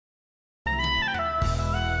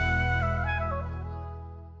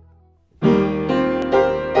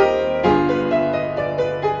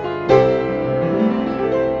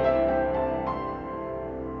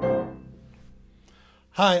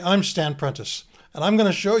Hi, I'm Stan Prentice, and I'm going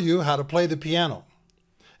to show you how to play the piano.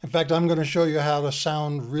 In fact, I'm going to show you how to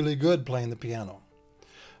sound really good playing the piano.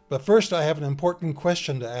 But first, I have an important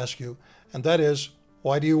question to ask you, and that is,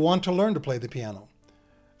 why do you want to learn to play the piano?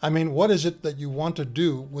 I mean, what is it that you want to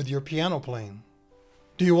do with your piano playing?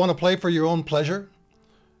 Do you want to play for your own pleasure? Do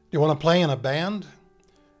you want to play in a band?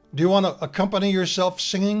 Do you want to accompany yourself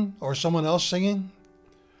singing or someone else singing?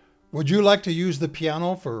 Would you like to use the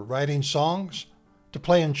piano for writing songs, to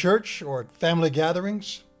play in church or at family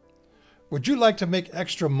gatherings? Would you like to make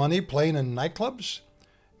extra money playing in nightclubs?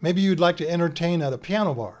 Maybe you'd like to entertain at a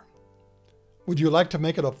piano bar. Would you like to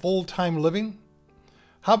make it a full-time living?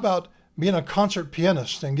 How about being a concert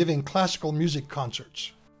pianist and giving classical music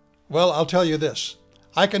concerts? Well, I'll tell you this.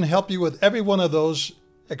 I can help you with every one of those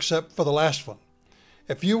except for the last one.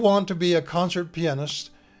 If you want to be a concert pianist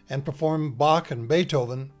and perform Bach and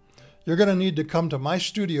Beethoven, you're going to need to come to my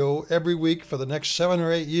studio every week for the next 7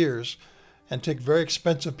 or 8 years and take very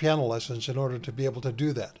expensive piano lessons in order to be able to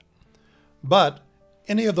do that. But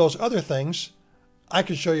any of those other things, I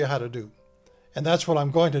can show you how to do. And that's what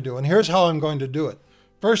I'm going to do. And here's how I'm going to do it.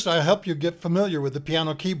 First, I'll help you get familiar with the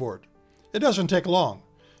piano keyboard. It doesn't take long.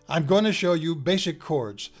 I'm going to show you basic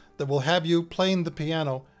chords that will have you playing the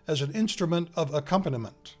piano as an instrument of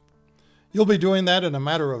accompaniment. You'll be doing that in a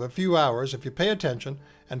matter of a few hours if you pay attention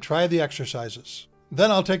and try the exercises. Then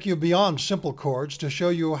I'll take you beyond simple chords to show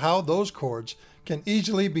you how those chords can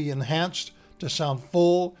easily be enhanced to sound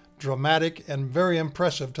full, dramatic, and very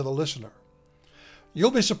impressive to the listener.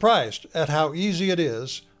 You'll be surprised at how easy it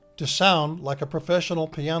is to sound like a professional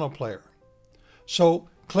piano player. So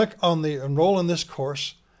click on the Enroll in this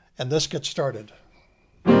course and let's get started.